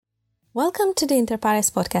Welcome to the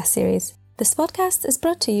Inter-Pares podcast series. This podcast is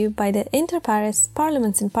brought to you by the Inter-Pares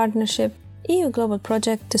Parliaments in Partnership EU Global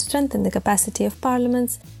Project to strengthen the capacity of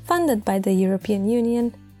parliaments, funded by the European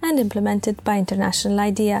Union and implemented by International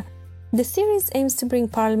IDEA. This series aims to bring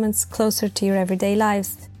parliaments closer to your everyday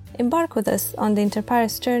lives. Embark with us on the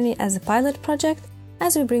Inter-Pares journey as a pilot project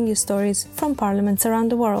as we bring you stories from parliaments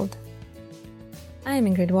around the world. I am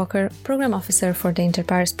Ingrid Walker, Programme Officer for the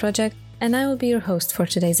Inter-Pares project, and I will be your host for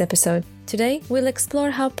today's episode. Today, we'll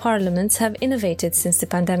explore how parliaments have innovated since the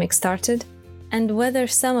pandemic started and whether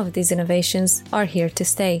some of these innovations are here to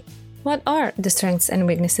stay. What are the strengths and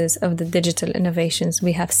weaknesses of the digital innovations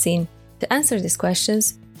we have seen? To answer these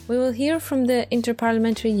questions, we will hear from the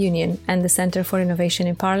Interparliamentary Union and the Centre for Innovation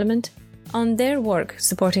in Parliament on their work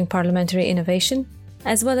supporting parliamentary innovation,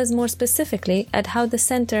 as well as more specifically at how the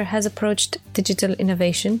Centre has approached digital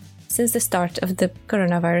innovation since the start of the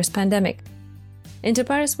coronavirus pandemic.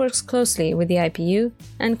 Inter-Pares works closely with the IPU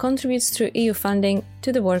and contributes through EU funding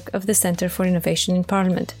to the work of the Centre for Innovation in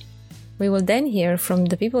Parliament. We will then hear from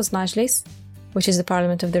the People's Majlis, which is the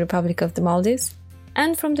Parliament of the Republic of the Maldives,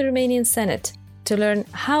 and from the Romanian Senate to learn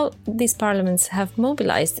how these parliaments have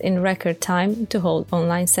mobilized in record time to hold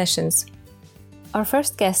online sessions. Our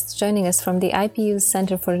first guest joining us from the IPU's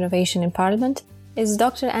Centre for Innovation in Parliament is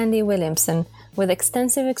Dr. Andy Williamson, with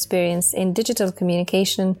extensive experience in digital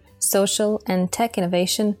communication, social and tech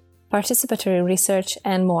innovation, participatory research,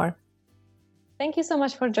 and more. Thank you so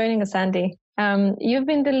much for joining us, Andy. You've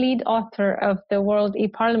been the lead author of the World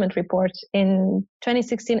e-Parliament report in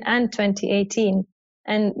 2016 and 2018,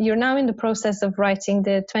 and you're now in the process of writing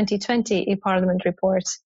the 2020 e-Parliament report.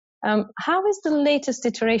 How is the latest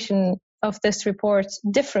iteration of this report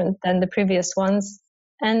different than the previous ones?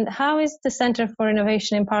 And how is the Centre for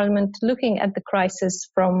Innovation in Parliament looking at the crisis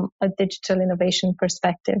from a digital innovation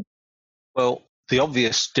perspective? Well, the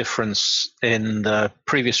obvious difference in the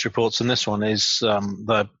previous reports and this one is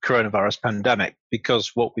the coronavirus pandemic,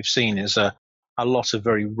 because what we've seen is a lot of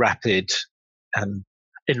very rapid and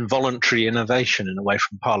involuntary innovation in a way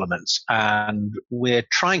from parliaments. And we're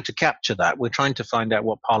trying to capture that. We're trying to find out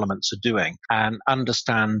what parliaments are doing and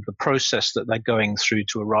understand the process that they're going through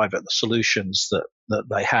to arrive at the solutions that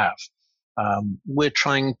they have. We're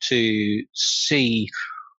trying to see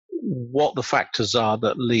what the factors are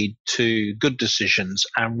that lead to good decisions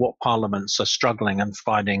and what parliaments are struggling and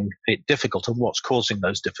finding it difficult and what's causing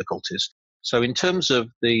those difficulties. So in terms of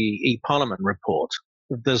the e-Parliament report,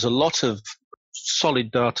 there's a lot of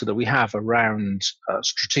solid data that we have around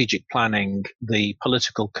strategic planning, the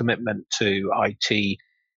political commitment to IT,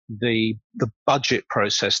 the budget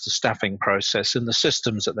process, the staffing process, and the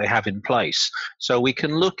systems that they have in place. So we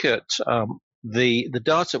can look at the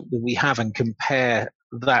data that we have and compare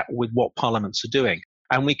that with what parliaments are doing.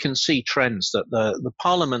 And we can see trends that the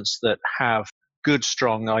parliaments that have good,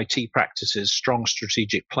 strong IT practices, strong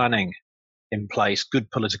strategic planning in place, good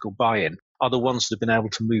political buy-in, are the ones that have been able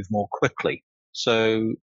to move more quickly.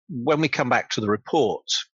 So when we come back to the report,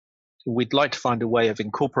 we'd like to find a way of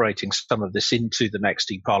incorporating some of this into the next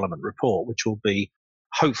e-Parliament report, which will be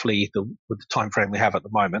hopefully with the time frame we have at the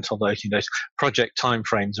moment, although, project time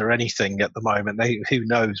frames or anything at the moment, who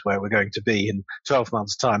knows where we're going to be in 12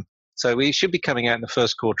 months' time. So we should be coming out in the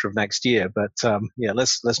first quarter of next year, but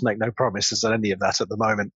let's make no promises on any of that at the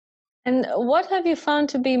moment. And what have you found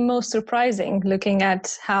to be most surprising, looking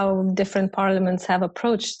at how different parliaments have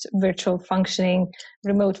approached virtual functioning,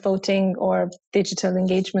 remote voting, or digital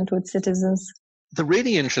engagement with citizens? The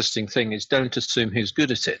really interesting thing is don't assume who's good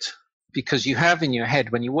at it, because you have in your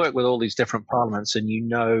head, when you work with all these different parliaments and you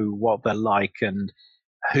know what they're like and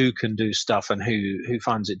who can do stuff and who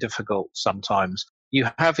finds it difficult sometimes, you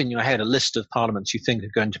have in your head a list of parliaments you think are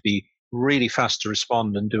going to be really fast to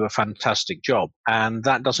respond and do a fantastic job. And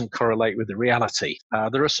that doesn't correlate with the reality.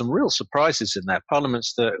 There are some real surprises in there.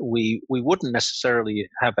 Parliaments that we wouldn't necessarily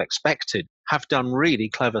have expected have done really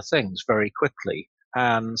clever things very quickly.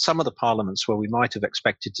 And some of the parliaments where we might have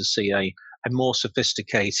expected to see a more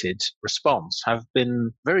sophisticated response have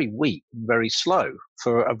been very weak, very slow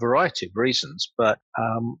for a variety of reasons. But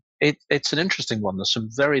it's an interesting one. There's some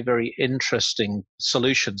very, very interesting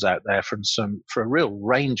solutions out there for a real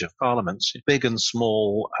range of parliaments, big and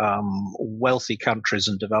small, wealthy countries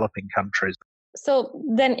and developing countries. So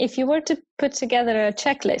then if you were to put together a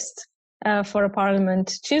checklist for a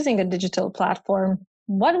parliament choosing a digital platform,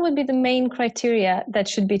 what would be the main criteria that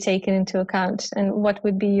should be taken into account? And what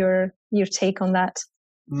would be your take on that?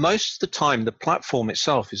 Most of the time, the platform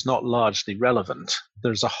itself is not largely relevant.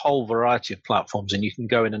 There's a whole variety of platforms and you can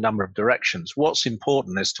go in a number of directions. What's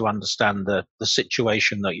important is to understand the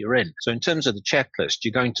situation that you're in. So in terms of the checklist,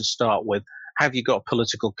 you're going to start with have you got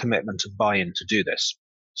political commitment and buy-in to do this?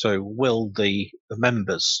 So will the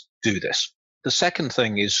members do this? The second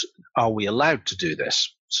thing is, are we allowed to do this?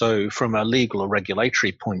 So from a legal or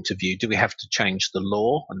regulatory point of view, do we have to change the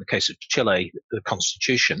law? In the case of Chile, the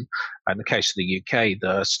constitution. In the case of the UK,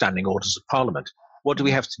 the standing orders of parliament. What do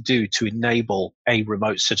we have to do to enable a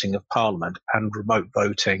remote sitting of parliament and remote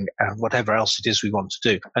voting and whatever else it is we want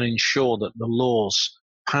to do, and ensure that the laws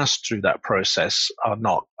passed through that process are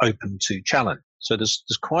not open to challenge? So there's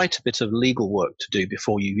quite a bit of legal work to do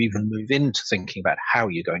before you even move into thinking about how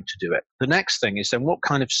you're going to do it. The next thing is then, what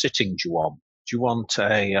kind of sitting do you want? Do you want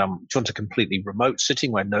a completely remote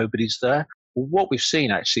sitting where nobody's there? Well, what we've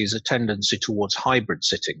seen actually is a tendency towards hybrid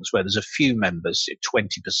sittings where there's a few members, 20%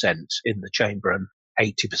 in the chamber and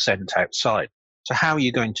 80% outside. So how are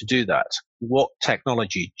you going to do that? What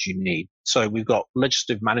technology do you need? So we've got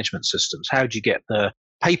legislative management systems. How do you get the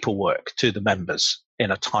paperwork to the members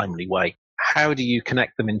in a timely way? How do you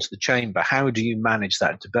connect them into the chamber? How do you manage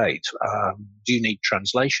that debate? Do you need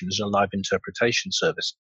translation as a live interpretation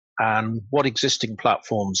service? And what existing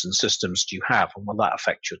platforms and systems do you have, and will that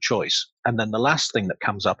affect your choice? And then the last thing that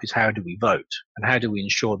comes up is, how do we vote? And how do we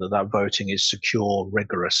ensure that that voting is secure,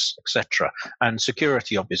 rigorous, etc.? And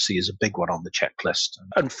security obviously is a big one on the checklist.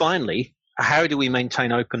 And finally, how do we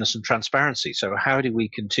maintain openness and transparency? So how do we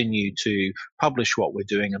continue to publish what we're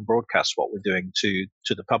doing and broadcast what we're doing to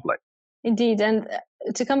the public? Indeed. And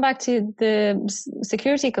to come back to the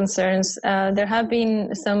security concerns, there have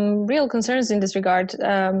been some real concerns in this regard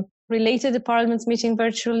related to Parliament's meeting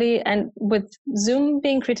virtually, and with Zoom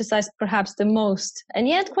being criticized perhaps the most. And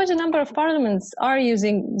yet quite a number of parliaments are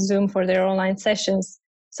using Zoom for their online sessions.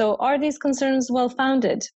 So are these concerns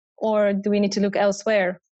well-founded, or do we need to look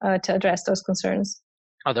elsewhere to address those concerns?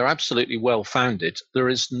 Oh, they're absolutely well-founded. There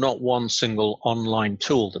is not one single online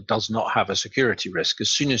tool that does not have a security risk.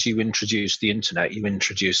 As soon as you introduce the internet, you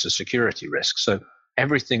introduce a security risk. So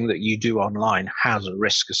everything that you do online has a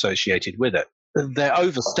risk associated with it. They're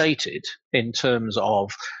overstated in terms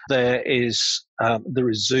of there is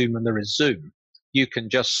Zoom and there is Zoom. You can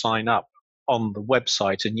just sign up on the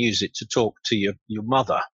website and use it to talk to your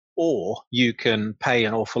mother. Or you can pay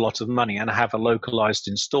an awful lot of money and have a localized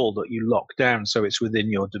install that you lock down so it's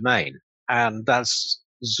within your domain. And that's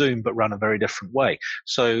Zoom, but run a very different way.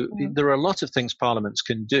 So there are a lot of things parliaments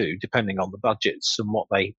can do, depending on the budgets and what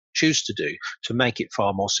they choose to do, to make it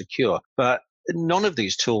far more secure. But none of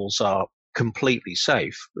these tools are completely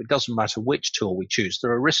safe. It doesn't matter which tool we choose.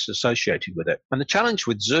 There are risks associated with it. And the challenge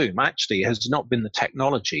with Zoom actually has not been the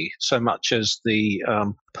technology so much as the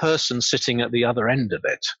person sitting at the other end of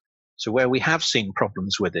it. So where we have seen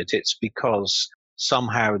problems with it, it's because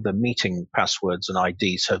somehow the meeting passwords and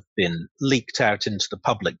IDs have been leaked out into the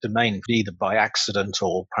public domain, either by accident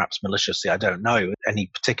or perhaps maliciously. I don't know any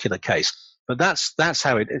particular case. But that's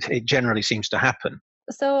how it generally seems to happen.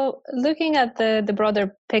 So looking at the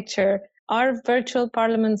broader picture, are virtual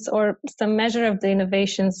parliaments or some measure of the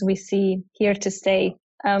innovations we see here to stay?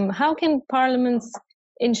 How can parliaments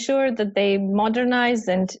ensure that they modernize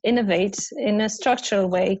and innovate in a structural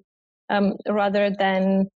way, rather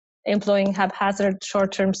than employing haphazard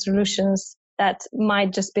short-term solutions that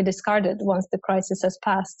might just be discarded once the crisis has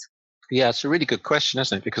passed? Yeah, it's a really good question,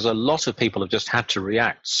 isn't it? Because a lot of people have just had to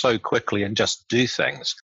react so quickly and just do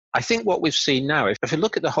things. I think what we've seen now, if you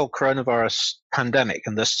look at the whole coronavirus pandemic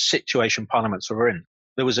and the situation parliaments are in,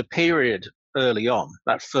 there was a period early on,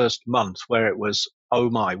 that first month, where it was, oh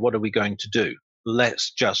my, what are we going to do?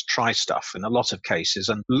 Let's just try stuff in a lot of cases,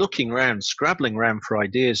 and looking around, scrabbling around for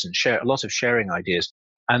ideas and a lot of sharing ideas.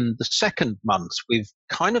 And the second month, we've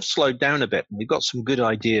kind of slowed down a bit and we've got some good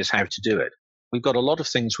ideas how to do it. We've got a lot of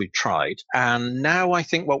things we've tried. And now I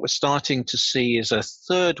think what we're starting to see is a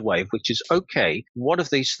third wave, which is, okay, what of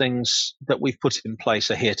these things that we've put in place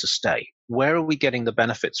are here to stay? Where are we getting the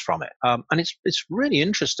benefits from it? And it's really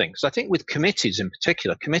interesting because I think with committees in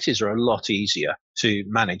particular, committees are a lot easier to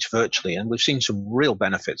manage virtually. And we've seen some real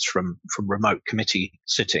benefits from remote committee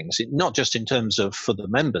sittings, not just in terms of for the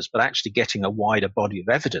members, but actually getting a wider body of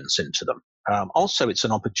evidence into them. Also, it's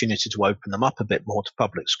an opportunity to open them up a bit more to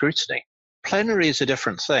public scrutiny. Plenary is a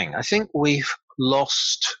different thing. I think we've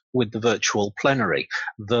lost with the virtual plenary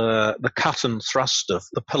the cut and thrust of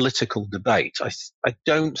the political debate. I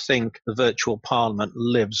don't think the virtual parliament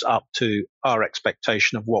lives up to our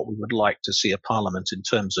expectation of what we would like to see a parliament in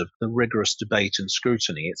terms of the rigorous debate and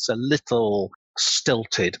scrutiny. It's a little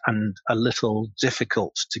stilted and a little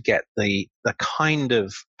difficult to get the kind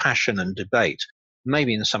of passion and debate.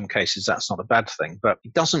 Maybe in some cases that's not a bad thing, but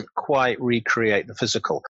it doesn't quite recreate the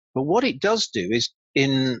physical. But what it does do is,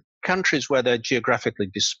 in countries where they're geographically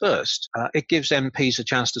dispersed, it gives MPs a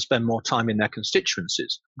chance to spend more time in their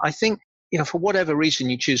constituencies. I think, for whatever reason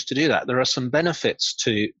you choose to do that, there are some benefits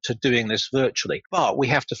to doing this virtually. But we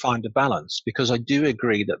have to find a balance, because I do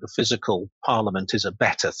agree that the physical parliament is a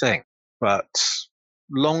better thing. But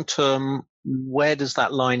long term, where does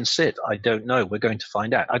that line sit? I don't know. We're going to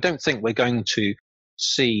find out. I don't think we're going to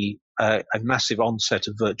see a massive onset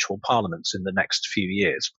of virtual parliaments in the next few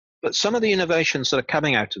years. But some of the innovations that are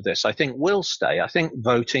coming out of this, I think, will stay. I think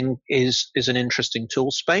voting is an interesting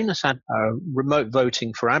tool. Spain has had remote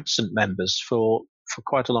voting for absent members for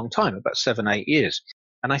quite a long time, about 7-8 years.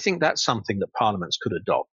 And I think that's something that parliaments could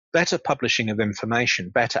adopt. Better publishing of information,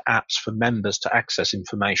 better apps for members to access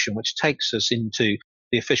information, which takes us into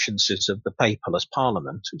the efficiencies of the paperless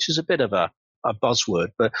parliament, which is a bit of a buzzword,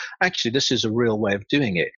 but actually this is a real way of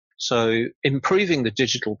doing it. So improving the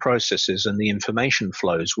digital processes and the information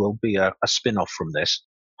flows will be a spin-off from this.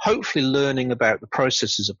 Hopefully learning about the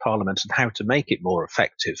processes of Parliament and how to make it more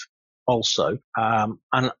effective also. And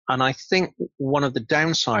I think one of the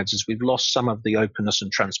downsides is we've lost some of the openness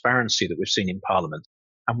and transparency that we've seen in Parliament,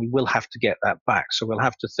 and we will have to get that back. So we'll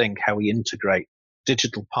have to think how we integrate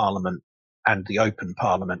digital Parliament and the open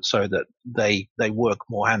Parliament so that they work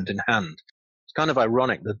more hand in hand. It's kind of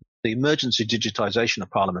ironic that the emergency digitization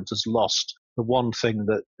of Parliament has lost the one thing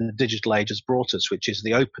that the digital age has brought us, which is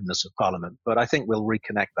the openness of Parliament. But I think we'll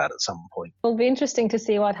reconnect that at some point. It'll be interesting to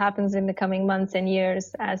see what happens in the coming months and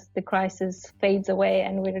years as the crisis fades away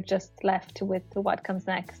and we're just left with what comes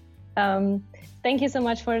next. Thank you so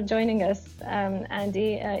much for joining us,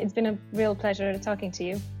 Andy. It's been a real pleasure talking to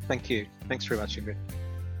you. Thank you. Thanks very much, Ingrid.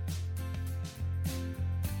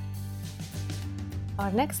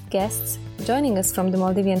 Our next guests joining us from the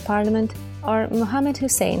Maldivian Parliament are Mohamed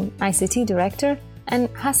Hussein, ICT Director, and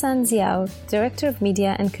Hassan Ziao, Director of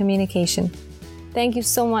Media and Communication. Thank you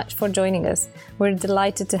so much for joining us. We're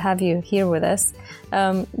delighted to have you here with us.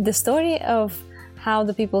 The story of how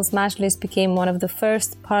the People's Majlis became one of the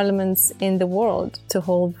first parliaments in the world to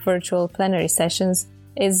hold virtual plenary sessions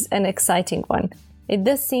is an exciting one. It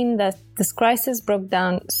does seem that this crisis broke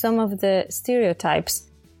down some of the stereotypes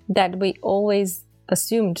that we always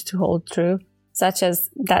assumed to hold true, such as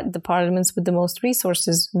that the parliaments with the most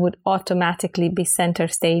resources would automatically be center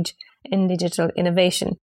stage in digital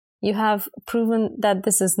innovation. You have proven that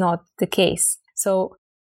this is not the case. So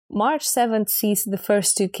March 7th sees the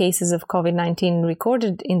first 2 cases of COVID-19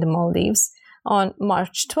 recorded in the Maldives. On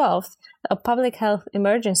March 12th, a public health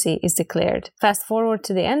emergency is declared. Fast forward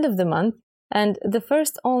to the end of the month, and the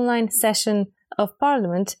first online session of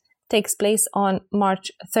Parliament takes place on March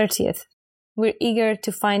 30th. We're eager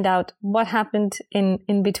to find out what happened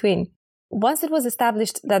in between. Once it was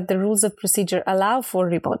established that the rules of procedure allow for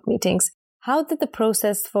remote meetings, how did the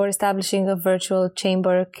process for establishing a virtual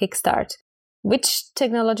chamber kickstart? Which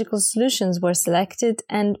technological solutions were selected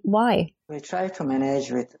and why? We try to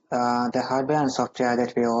manage with the hardware and software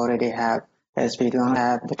that we already have, as we don't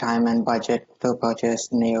have the time and budget to purchase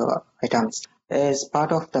new items. As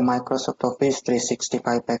part of the Microsoft Office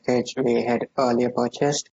 365 package we had earlier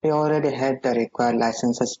purchased, we already had the required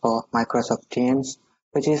licenses for Microsoft Teams,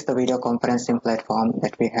 which is the video conferencing platform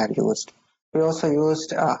that we have used. We also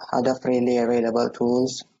used other freely available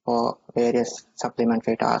tools for various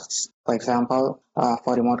supplementary tasks. For example,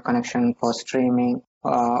 for remote connection, for streaming,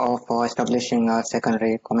 or for establishing a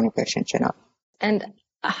secondary communication channel. And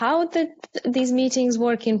how did these meetings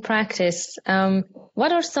work in practice?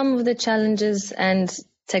 What are some of the challenges and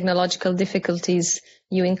technological difficulties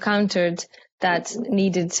you encountered that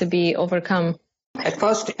needed to be overcome? At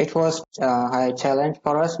first, it was a high challenge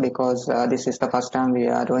for us because this is the first time we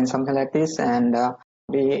are doing something like this, and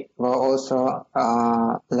we were also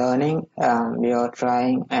learning. We are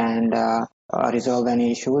trying and resolve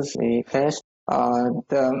any issues we faced.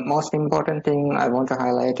 The most important thing I want to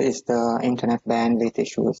highlight is the internet bandwidth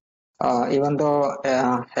issues. Even though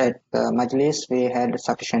at the Majlis we had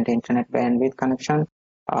sufficient internet bandwidth connection,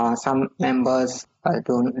 some members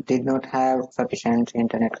did not have sufficient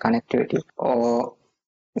internet connectivity, or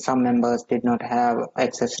some members did not have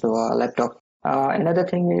access to a laptop. Another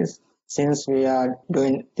thing is, since we are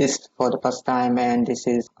doing this for the first time and this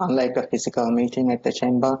is unlike a physical meeting at the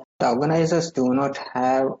chamber, the organizers do not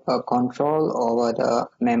have a control over the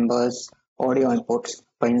members' audio inputs.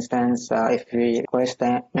 For instance, if we request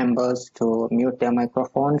the members to mute their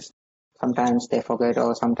microphones, sometimes they forget,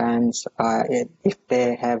 or sometimes if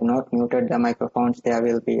they have not muted the microphones, there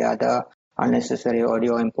will be other unnecessary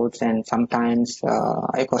audio inputs, and sometimes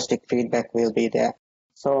acoustic feedback will be there.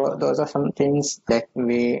 So those are some things that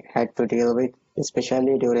we had to deal with,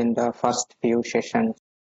 especially during the first few sessions.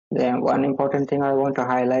 Then one important thing I want to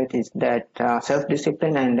highlight is that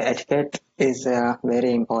self-discipline and etiquette is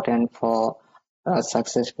very important for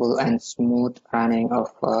successful and smooth running of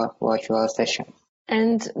a virtual session.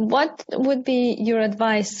 And what would be your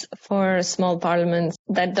advice for small parliaments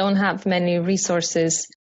that don't have many resources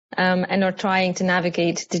and are trying to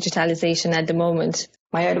navigate digitalization at the moment?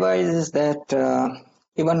 My advice is that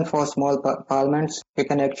even for small parliaments, you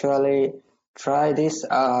can actually try this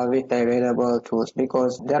with the available tools,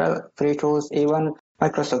 because there are free tools. Even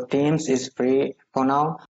Microsoft Teams is free for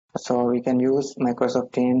now, so we can use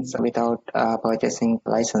Microsoft Teams without purchasing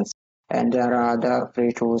license. And there are other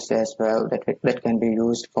free tools as well that can be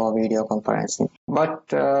used for video conferencing. But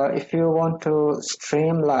if you want to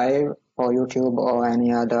stream live for YouTube or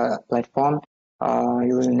any other platform,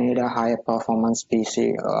 you will need a higher performance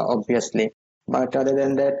PC, obviously. But other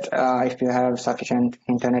than that, if you have sufficient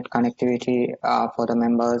internet connectivity for the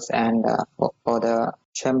members and for the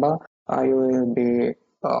chamber, you will be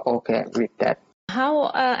okay with that.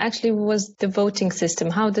 How actually was the voting system?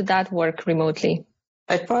 How did that work remotely?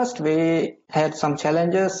 At first, we had some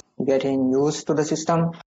challenges getting used to the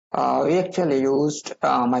system. We actually used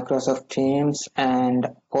Microsoft Teams and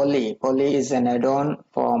Poly. Poly is an add-on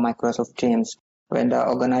for Microsoft Teams. When the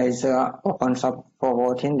organizer opens up for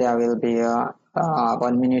voting, there will be a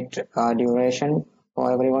 1 minute duration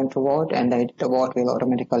for everyone to vote, and the vote will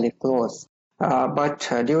automatically close. But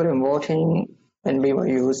during voting, when we were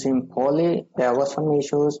using Poly, there were some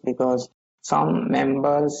issues because some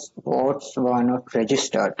members' votes were not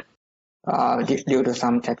registered due to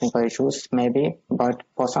some technical issues maybe, but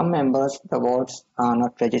for some members, the votes are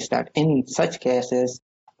not registered. In such cases,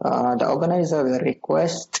 the organizer will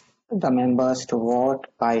request the members to vote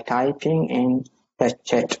by typing in the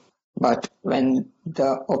chat. But when the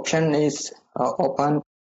option is open,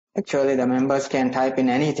 actually the members can type in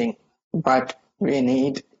anything, but we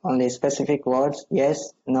need only specific words: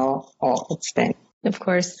 yes, no, or abstain. Of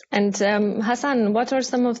course. And Hassan, what are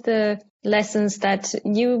some of the lessons that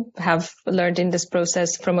you have learned in this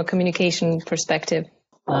process from a communication perspective?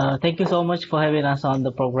 Thank you so much for having us on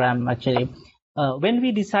the program, actually. When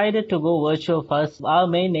we decided to go virtual first, our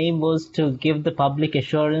main aim was to give the public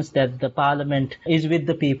assurance that the parliament is with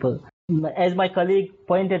the people. As my colleague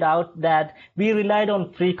pointed out, that we relied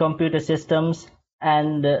on free computer systems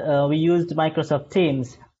and we used Microsoft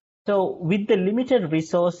Teams. So with the limited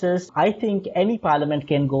resources, I think any parliament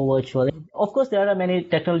can go virtual. Of course, there are many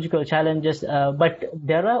technological challenges, but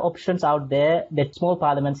there are options out there that small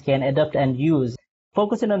parliaments can adopt and use.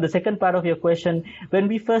 Focusing on the second part of your question, when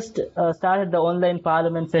we first started the online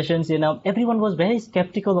parliament sessions, everyone was very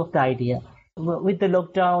skeptical of the idea. With the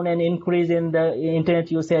lockdown and increase in the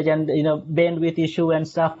internet usage and, bandwidth issue and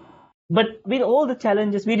stuff. But with all the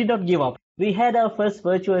challenges, we did not give up. We had our first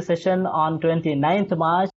virtual session on 29th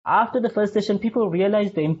March. After the first session, people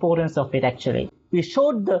realized the importance of it, actually. We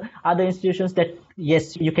showed the other institutions that,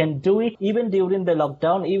 yes, you can do it even during the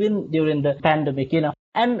lockdown, even during the pandemic,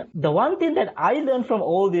 And the one thing that I learned from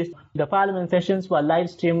all this, the parliament sessions were live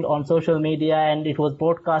streamed on social media and it was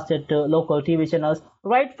broadcasted to local TV channels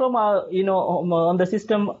right from our, on the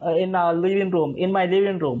system in our living room, in my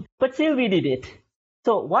living room. But still we did it.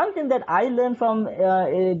 So one thing that I learned from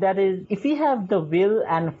that is if we have the will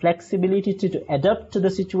and flexibility to adapt to the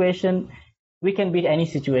situation, we can beat any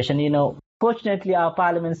situation. Fortunately, our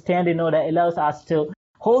parliament standing order allows us to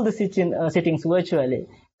hold the sittings virtually.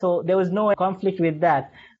 So there was no conflict with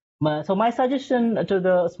that. So my suggestion to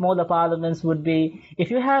the smaller parliaments would be, if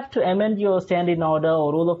you have to amend your standing order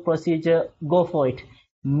or rule of procedure, go for it.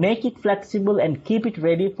 Make it flexible and keep it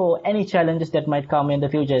ready for any challenges that might come in the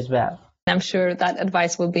future as well. I'm sure that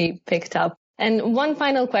advice will be picked up. And one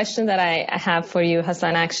final question that I have for you,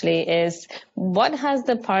 Hassan, actually, is what has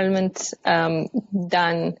the Parliament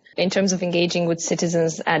done in terms of engaging with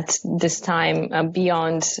citizens at this time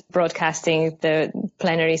beyond broadcasting the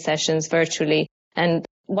plenary sessions virtually? And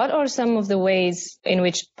what are some of the ways in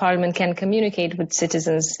which Parliament can communicate with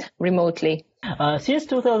citizens remotely? Since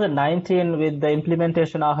 2019, with the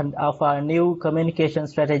implementation of our new communication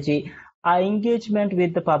strategy, our engagement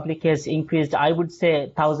with the public has increased, I would say,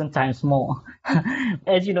 1,000 times more.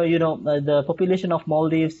 As you know, the population of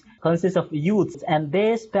Maldives consists of youths, and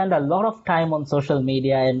they spend a lot of time on social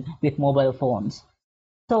media and with mobile phones.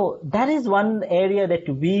 So that is one area that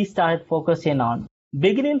we started focusing on.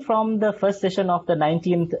 Beginning from the first session of the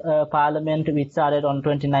 19th Parliament, which started on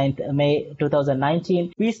 29th May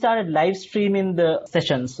 2019, we started live streaming the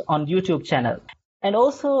sessions on YouTube channel. And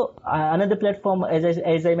also another platform,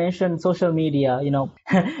 as I mentioned, social media.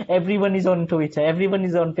 Everyone is on Twitter, everyone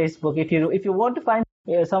is on Facebook. If you want to find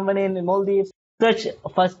someone in Maldives, search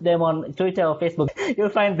first them on Twitter or Facebook, you'll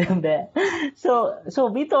find them there. So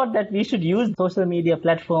we thought that we should use social media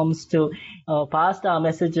platforms to pass our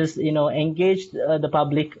messages, engage the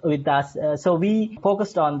public with us. So we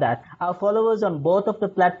focused on that. Our followers on both of the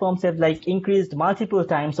platforms have increased multiple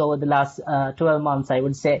times over the last 12 months, I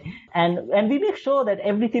would say. And we make sure that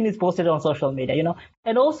everything is posted on social media,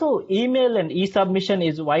 And also email and e-submission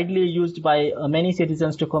is widely used by many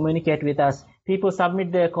citizens to communicate with us. People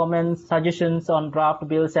submit their comments, suggestions on draft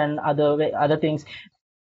bills and other things.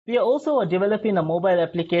 We are also developing a mobile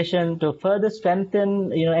application to further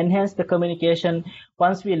strengthen, enhance the communication.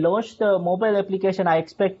 Once we launch the mobile application, I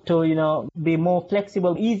expect to, be more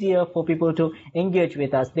flexible, easier for people to engage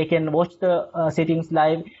with us. They can watch the sittings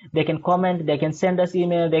live. They can comment. They can send us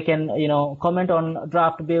email. They can, comment on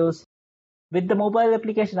draft bills. With the mobile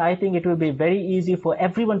application, I think it will be very easy for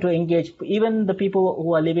everyone to engage, even the people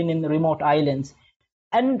who are living in remote islands.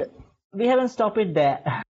 And we haven't stopped it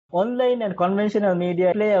there. Online and conventional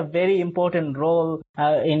media play a very important role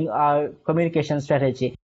in our communication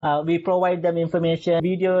strategy. We provide them information,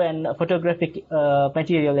 video and photographic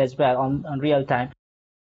material as well on real time.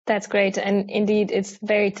 That's great. And indeed, it's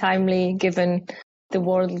very timely given the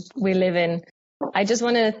world we live in. I just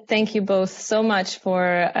want to thank you both so much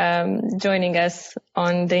for joining us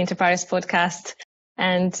on the Interpares podcast,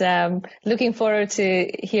 and looking forward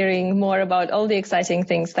to hearing more about all the exciting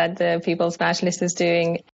things that the People's Match List is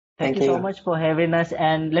doing. Thank you so much for having us.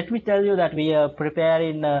 And let me tell you that we are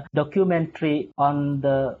preparing a documentary on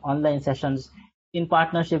the online sessions in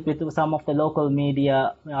partnership with some of the local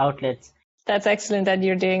media outlets. That's excellent that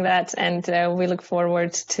you're doing that, and we look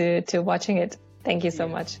forward to watching it. Thank you so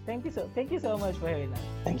much. Thank you so much for having us.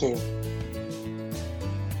 Thank you.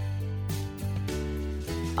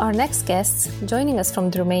 Our next guests joining us from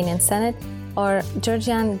the Romanian Senate are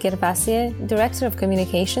Georgian Gervasie, Director of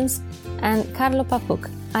Communications, and Carlo Papuc,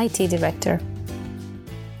 IT Director.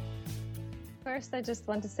 First, I just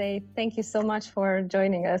want to say thank you so much for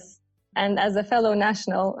joining us. And as a fellow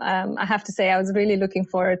national, I have to say I was really looking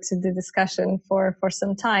forward to the discussion for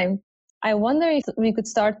some time. I wonder if we could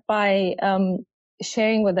start by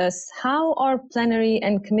sharing with us how are plenary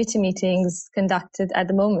and committee meetings conducted at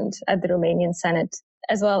the moment at the Romanian Senate,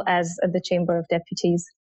 as well as at the Chamber of Deputies.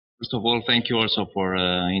 First of all, thank you also for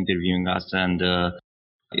interviewing us, and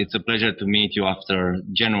it's a pleasure to meet you after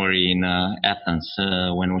January in Athens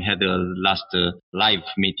when we had the last live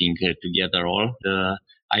meeting together all.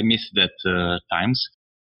 I miss that times.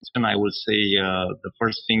 And I will say the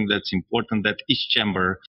first thing that's important, that each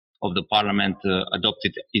chamber of the parliament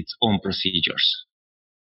adopted its own procedures.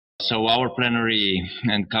 So our plenary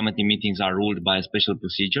and committee meetings are ruled by a special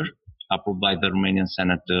procedure approved by the Romanian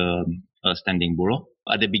Senate Standing Bureau.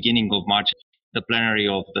 At the beginning of March, the plenary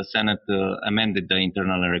of the Senate amended the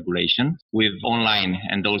internal regulation with online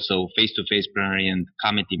and also face-to-face plenary and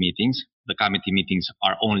committee meetings. The committee meetings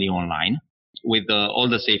are only online, with all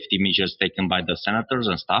the safety measures taken by the senators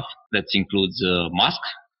and staff. That includes mask,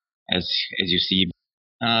 as you see.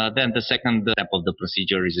 Then the second step of the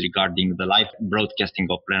procedure is regarding the live broadcasting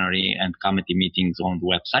of plenary and committee meetings on the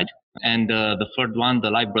website. And the third one,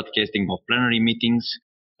 the live broadcasting of plenary meetings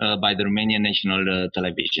by the Romanian National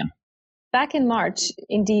Television. Back in March,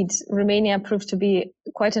 indeed, Romania proved to be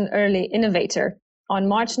quite an early innovator. On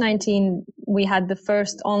March 19, we had the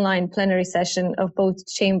first online plenary session of both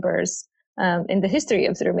chambers in the history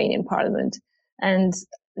of the Romanian Parliament. And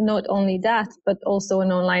not only that, but also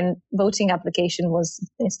an online voting application was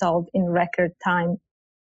installed in record time.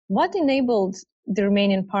 What enabled the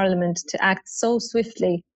Romanian Parliament to act so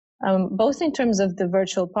swiftly, both in terms of the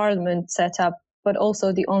virtual parliament setup, but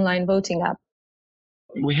also the online voting app?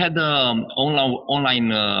 We had an online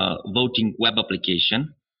voting web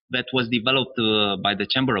application that was developed by the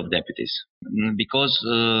Chamber of Deputies, because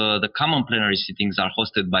the common plenary sittings are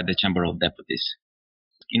hosted by the Chamber of Deputies.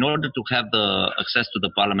 In order to have the access to the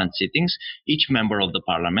parliament sittings, each member of the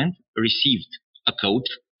parliament received a code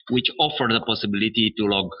which offered the possibility to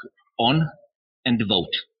log on and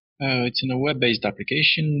vote. It's a web-based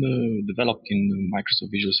application developed in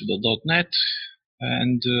Microsoft Visual Studio.net,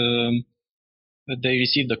 and they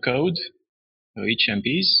receive the code, each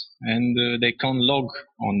MPs, and they can log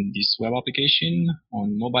on this web application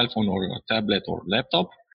on mobile phone or a tablet or laptop.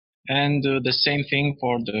 And the same thing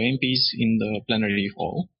for the MPs in the plenary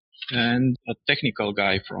hall. And a technical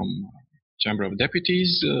guy from Chamber of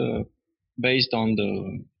Deputies, based on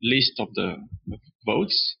the list of the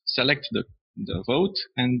votes, select the vote,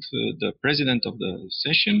 and the president of the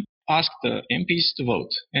session ask the MPs to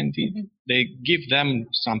vote. And they give them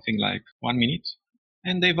something like 1 minute,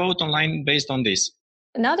 and they vote online based on this.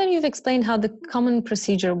 Now that you've explained how the common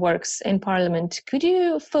procedure works in Parliament, could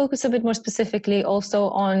you focus a bit more specifically also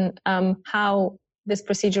on how this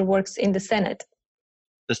procedure works in the Senate?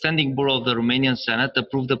 The Standing Bureau of the Romanian Senate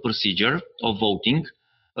approved the procedure of voting,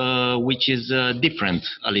 which is different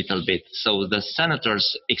a little bit. So the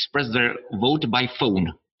senators express their vote by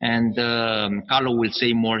phone. And Carlo will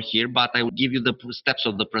say more here, but I will give you the steps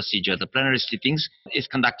of the procedure. The plenary sittings is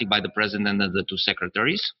conducted by the president and the two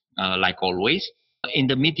secretaries, like always. In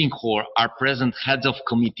the meeting hall are present heads of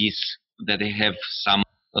committees that they have some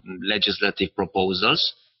legislative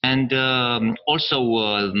proposals, and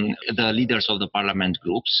also the leaders of the parliament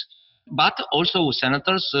groups, but also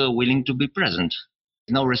senators willing to be present.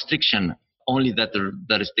 No restriction, only that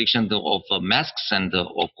the restriction of masks and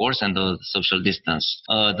of course and the social distance.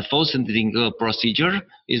 The voting procedure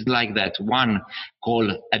is like that. One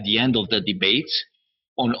call at the end of the debates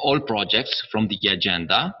on all projects from the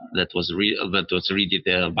agenda that was read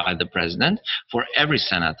by the president for every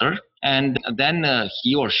senator, and then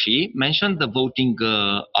he or she mentioned the voting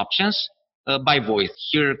options by voice.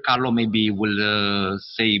 Here, Carlo maybe will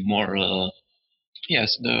say more.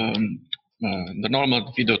 Yes, the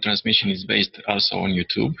normal video transmission is based also on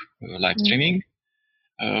YouTube, live streaming.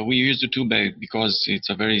 We use YouTube because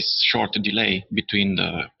it's a very short delay between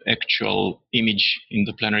the actual image in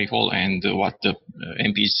the plenary hall and what the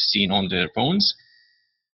MPs see on their phones.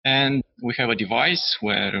 And we have a device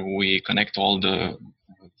where we connect all the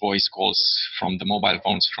voice calls from the mobile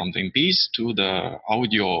phones from the MPs to the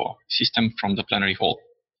audio system from the plenary hall.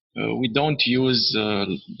 We don't use,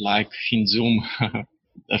 like in Zoom,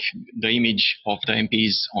 the image of the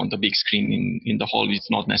MPs on the big screen in the hall.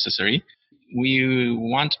 It's not necessary. We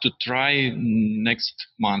want to try next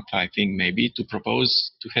month, I think, maybe, to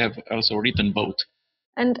propose to have also written vote.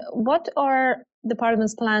 And what are the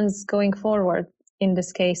Parliament's plans going forward in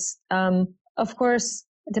this case? Of course,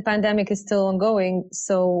 the pandemic is still ongoing,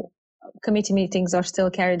 so committee meetings are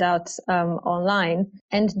still carried out online.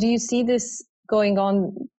 And do you see this going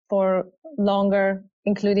on for longer,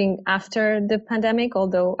 including after the pandemic?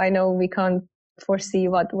 Although I know we can't foresee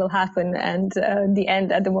what will happen, and the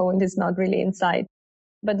end at the moment is not really in sight.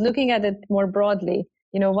 But looking at it more broadly,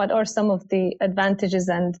 what are some of the advantages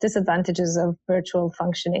and disadvantages of virtual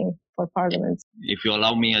functioning for Parliament? If you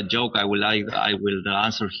allow me a joke, I will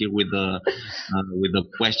answer here with a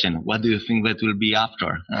question. What do you think that will be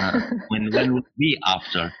after? When will it be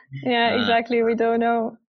after? Yeah, exactly. We don't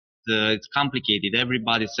know. It's complicated.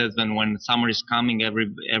 Everybody says that when summer is coming,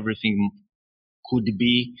 everything could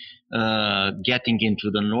be getting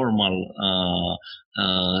into the normal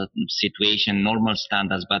situation, normal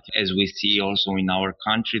standards. But as we see also in our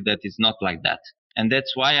country, that is not like that. And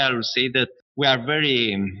that's why I will say that we are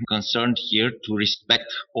very concerned here to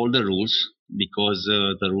respect all the rules, because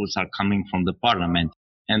the rules are coming from the parliament.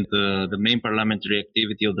 And the main parliamentary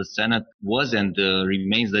activity of the Senate was and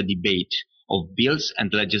remains the debate of bills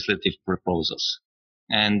and legislative proposals.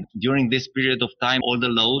 And during this period of time, all the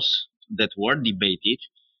laws that were debated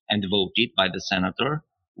and voted by the senator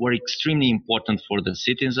were extremely important for the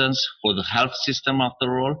citizens, for the health system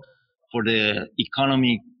after all, for the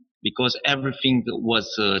economy, because everything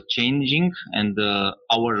was changing and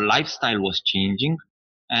our lifestyle was changing.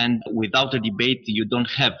 And without a debate, you don't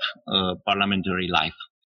have parliamentary life.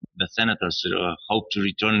 The senators hope to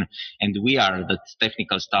return, and we are, the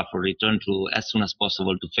technical staff, will return to as soon as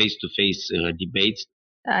possible to face-to-face debates.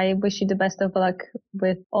 I wish you the best of luck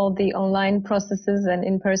with all the online processes and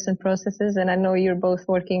in-person processes. And I know you're both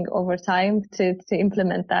working overtime to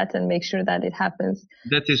implement that and make sure that it happens.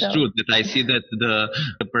 That is true. That I see that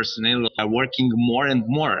the personnel are working more and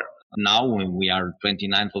more. Now, when we are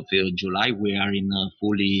 29th of July, we are in a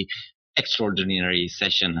fully extraordinary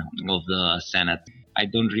session of the Senate. I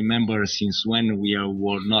don't remember since when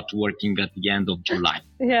were not working at the end of July.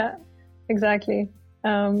 Yeah, exactly.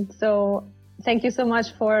 So thank you so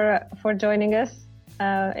much for joining us.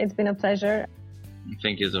 It's been a pleasure.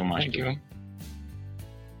 Thank you so much. Thank you.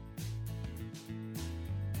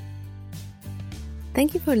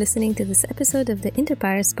 Thank you for listening to this episode of the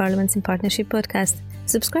Inter-Pares Parliaments in Partnership podcast.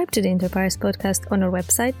 Subscribe to the Inter-Pares podcast on our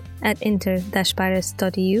website at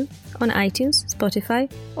inter-pares.eu, on iTunes,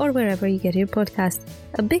 Spotify, or wherever you get your podcast.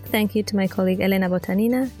 A big thank you to my colleague Elena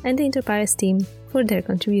Botanina and the Inter-Pares team for their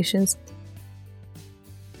contributions.